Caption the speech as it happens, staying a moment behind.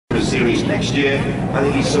series next year. I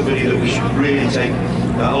think he's somebody that we should really take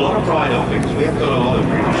a lot of pride on, because we have got a lot of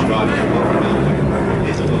British drivers who are developing.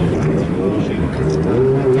 It's a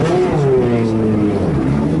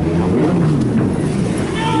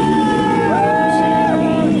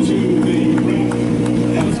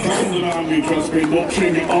we trust been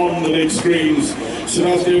watching on the big screens.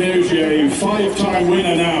 Sebastian Ogier, 5-time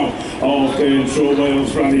winner now of the Shore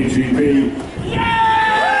Wales Rally GP.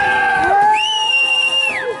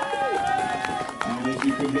 And as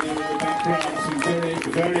you can hear in the background, some very,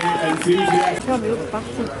 very enthusiastic.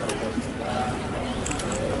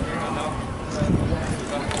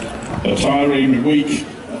 A tiring week,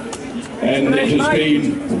 and it has been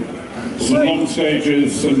some long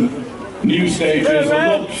stages, some new stages, a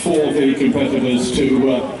lot for the competitors to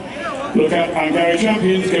look at. And Gary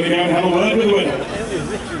Champion's going to go and have a word with the winner.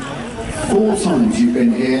 4 times you've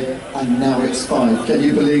been here, and now it's 5. Can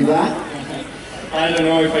you believe that? I don't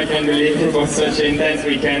know if I can believe it. Was such an intense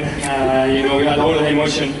weekend. You know, we had all the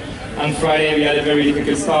emotion. On Friday we had a very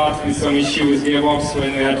difficult start with some issues with gearbox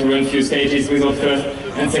when we had to run a few stages without first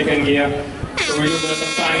and second gear. So we lost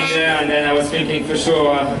some time in there, and then I was thinking for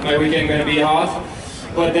sure my weekend going to be hard.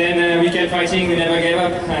 But then we kept fighting, we never gave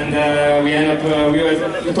up, and we ended up,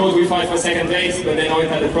 we thought we'd fight for second place, but then we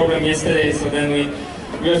had a problem yesterday, so then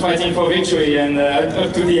we were fighting for victory, and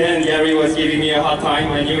up to the end Gary was giving me a hard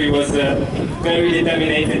time. I knew he was very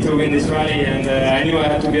determined to win this rally, and I knew I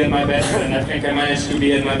had to be at my best, and I think I managed to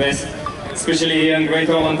be at my best, especially in Great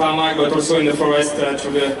Ormond tarmac, but also in the forest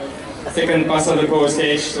through the second pass of the power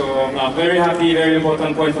stage, so very happy, very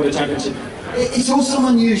important point for the championship. It's also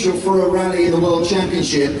unusual for a rally in the World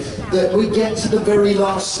Championship that we get to the very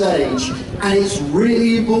last stage, and it's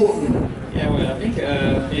really important. Yeah, well, I think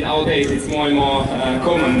in our days it's more and more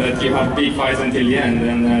common that you have big fights until the end,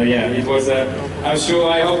 and yeah, it was, I'm sure,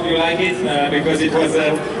 I hope you like it, because it was,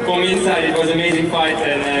 for me inside, it was an amazing fight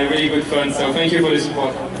and really good fun, so thank you for the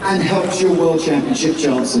support. And helps your World Championship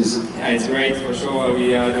chances. Yeah, it's great, for sure.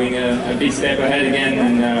 We are doing a big step ahead again,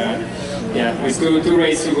 and yeah, with two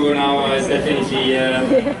races to go now, it's definitely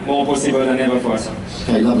more possible than ever for us.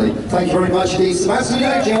 Okay, lovely. Thank you very much indeed, Sebastian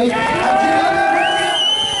Ogier.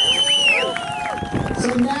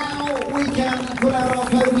 So now we can put out our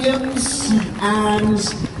podiums and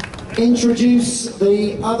introduce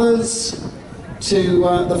the others to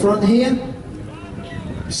the front here.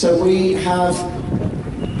 So we have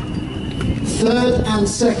third and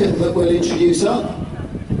second that we'll introduce up.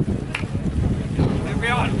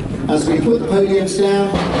 As we put the podiums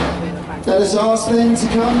down, let us ask them to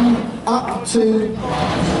come up to,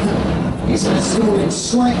 he's stalling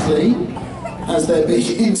slightly as they're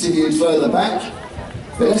being interviewed further back.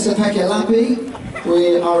 Vanessa Pekelapi,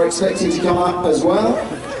 we are expecting to come up as well.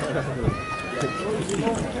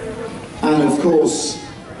 And of course,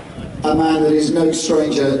 a man that is no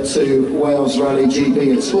stranger to Wales Rally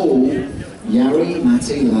GP at all, Jari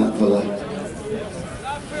Matti Latvala.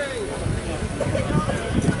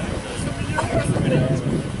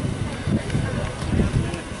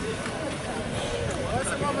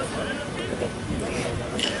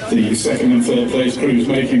 The second and third place crews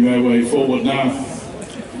making their way forward now.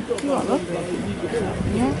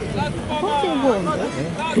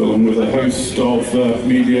 Along with a host of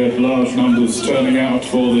media, large numbers turning out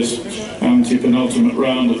for this anti-penultimate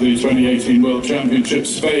round of the 2018 World Championship.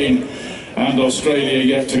 Spain and Australia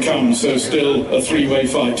yet to come, so still a 3-way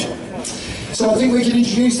fight. So I think we can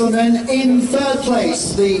introduce them then. In third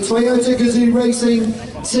place, the Toyota Gazoo Racing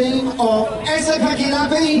team of Esa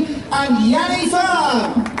Pekelapi and Yanni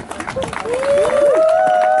Firm.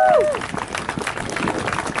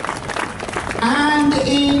 And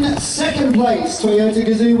in second place, Toyota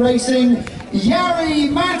Gazoo Racing, Jari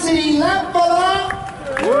Matti Latvala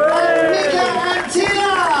and Mika Antila.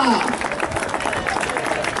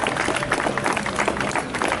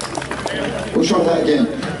 We'll try that again.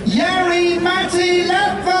 Jari Matti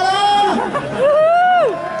Latvala.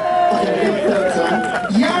 Okay, third time.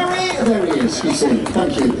 Jari, there he is, you see,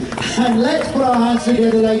 thank you. And let's put our hands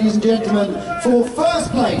together, ladies and gentlemen, for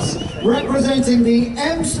first place, representing the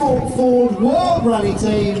M Sport Ford World Rally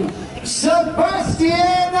team,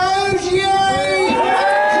 Sebastian Ogier!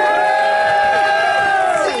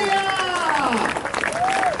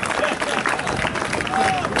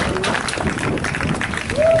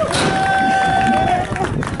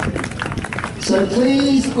 So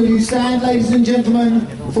please, will you stand, ladies and gentlemen,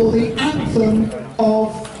 for the anthem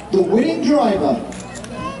of the winning driver.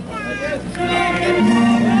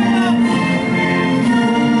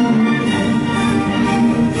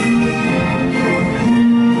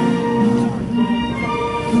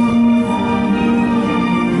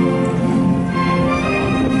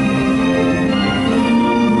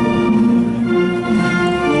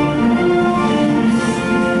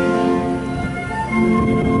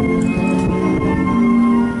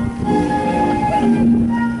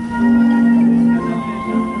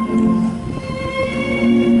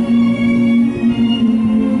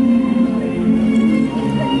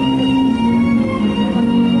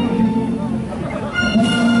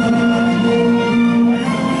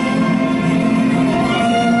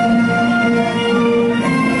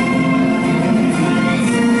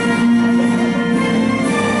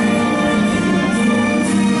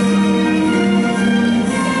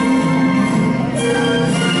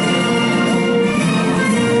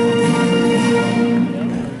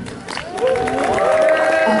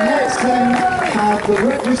 then have the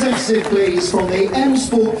representative, please, from the M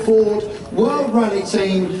Sport Ford World Rally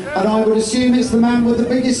Team, and I would assume it's the man with the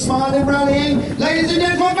biggest smile in rallying. Ladies and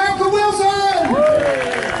gentlemen, Malcolm Wilson!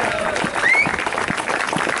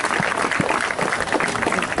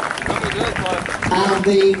 And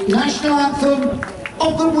the national anthem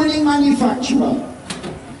of the winning manufacturer.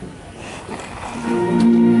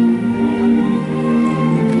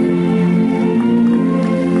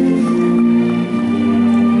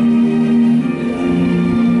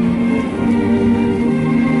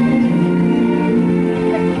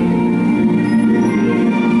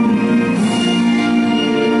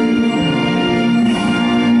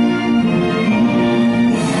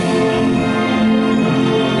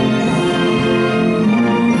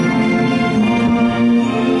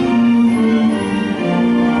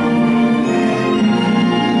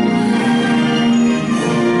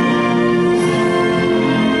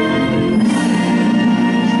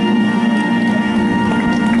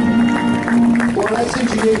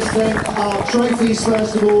 Then our trophies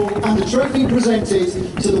first of all, and the trophy presented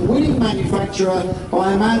to the winning manufacturer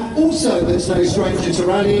by a man also that's no stranger to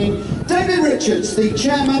rallying, David Richards, the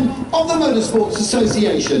chairman of the Motorsports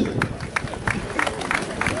Association. Is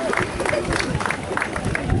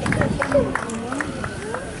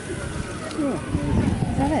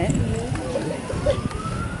that it?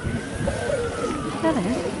 Is that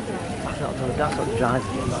it? That's what drives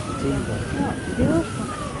me, not the team.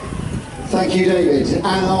 Thank you, David. And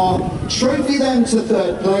our trophy then to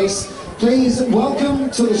third place. Please welcome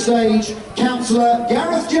to the stage Councillor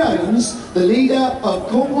Gareth Jones, the leader of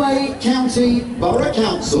Conway County Borough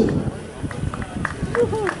Council.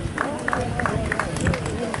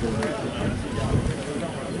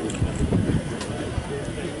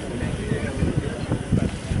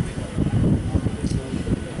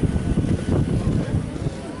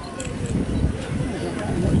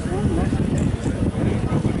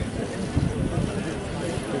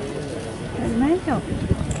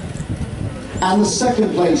 And the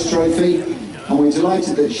second place trophy, and we're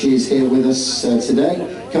delighted that she is here with us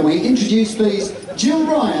today. Can we introduce please Jill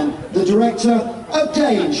Ryan, the director of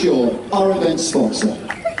Day Insure, our event sponsor.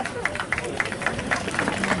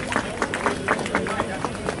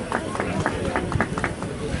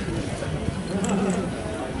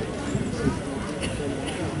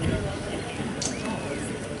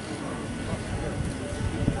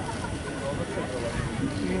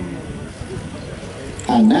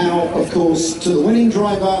 And now, of course, to the winning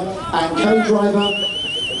driver and co-driver.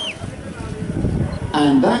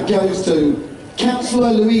 And that goes to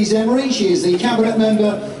Councillor Louise Emery. She is the Cabinet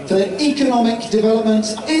Member for Economic Development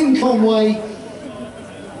in Conway.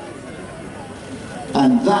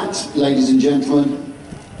 And that, ladies and gentlemen,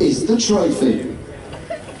 is the trophy.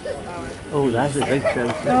 Oh, that's a big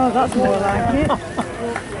trophy. Oh, that's more like it.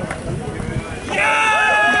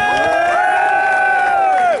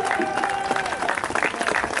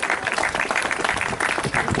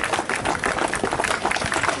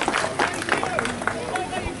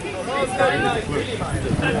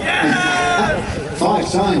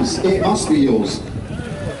 5 times. It must be yours.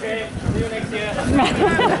 Okay, see you next year.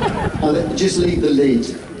 Just leave the lid.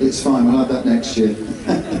 It's fine. We'll have that next year.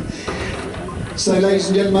 So, ladies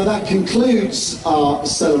and gentlemen, that concludes our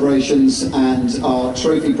celebrations and our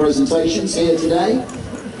trophy presentations here today.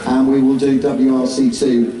 And we will do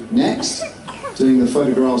WRC2 next, doing the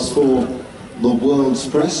photographs for the world's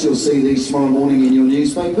press. You'll see these tomorrow morning in your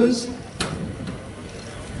newspapers.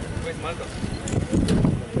 Where's Malcolm?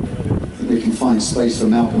 We can find space for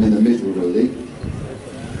Malcolm in the middle, really.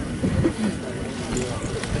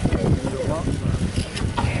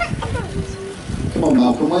 Come on,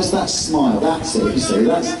 Malcolm, where's that smile? That's it, you see,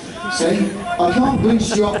 see? I can't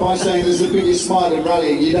boost you up by saying there's the biggest smile in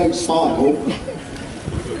rallying, you don't smile.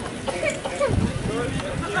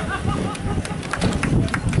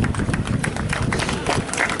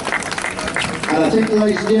 And I think,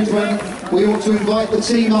 ladies and gentlemen, we ought to invite the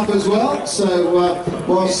team up as well. So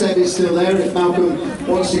while Seb is still there, if Malcolm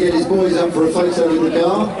wants to get his boys up for a photo in the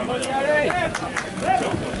car.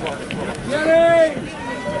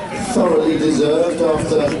 Thoroughly deserved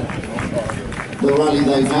after the rally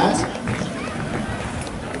they've had.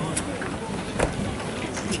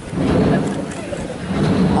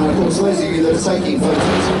 And of course, those of you that are taking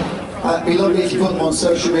photos, it'd be lovely if you put them on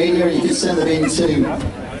social media, and you can send them in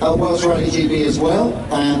to Wales Rally GB as well,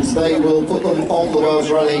 and they will put them on the Wales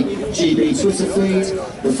Rally GB Twitter feed,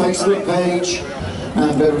 the Facebook page,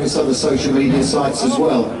 and various other social media sites as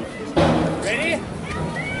well. Ready?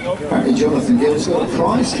 Apparently Jonathan Gill's got a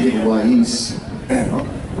prize to give away. He's...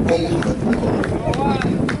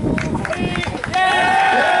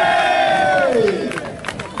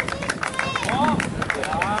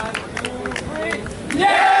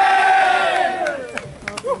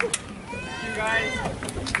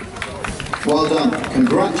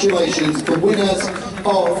 congratulations, the winners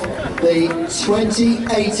of the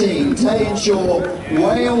 2018 Tay and Shaw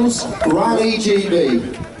Wales Rally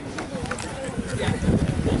GB.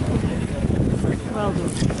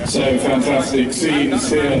 So fantastic scenes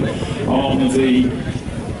here on the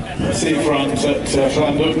seafront at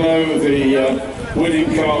Llandudno. The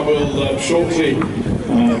winning car will shortly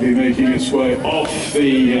be making its way off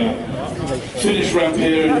the finish ramp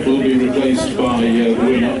here, and it will be replaced by the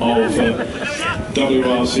winner of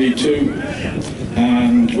WRC 2,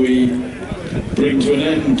 and we bring to an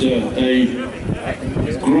end a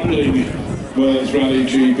grueling Wales Rally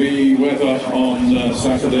GB. Weather on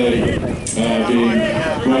Saturday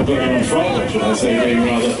weather on Friday, should I say, being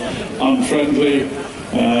rather unfriendly,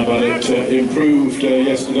 but it improved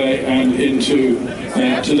yesterday and into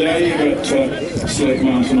today, but Slate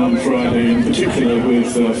Mountain on Friday in particular,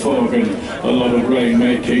 with fog and a lot of rain,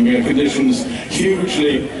 making conditions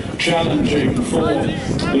hugely challenging for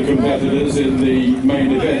the competitors in the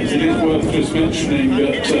main event. It is worth just mentioning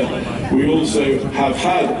that we also have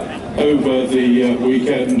had over the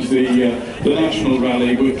weekend the National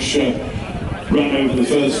Rally, which ran over the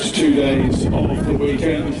first 2 days of the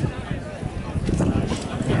weekend.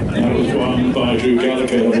 That was won by Drew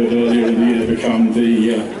Gallagher a bit earlier in the year, become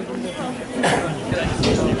the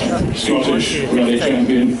Scottish Rally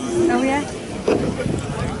champion. Oh yeah?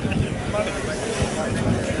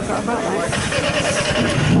 Forgot about that.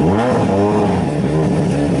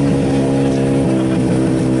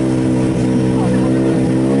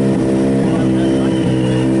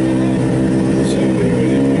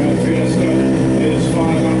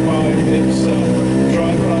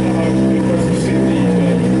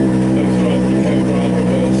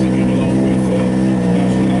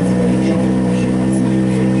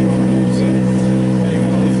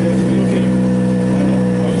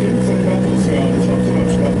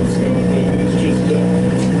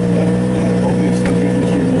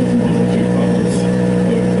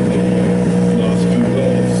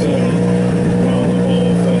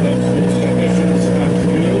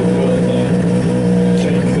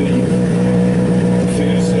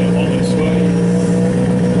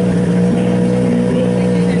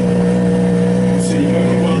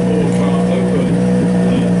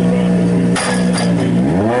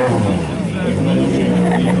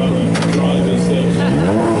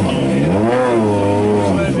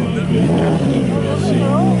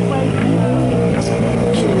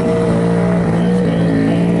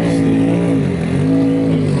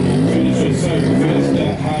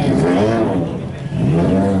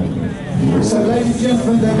 So ladies and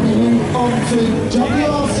gentlemen, then we move on to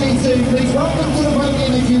WRC2. Please welcome to the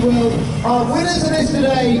podium, if you will, our winners of this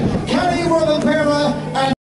today.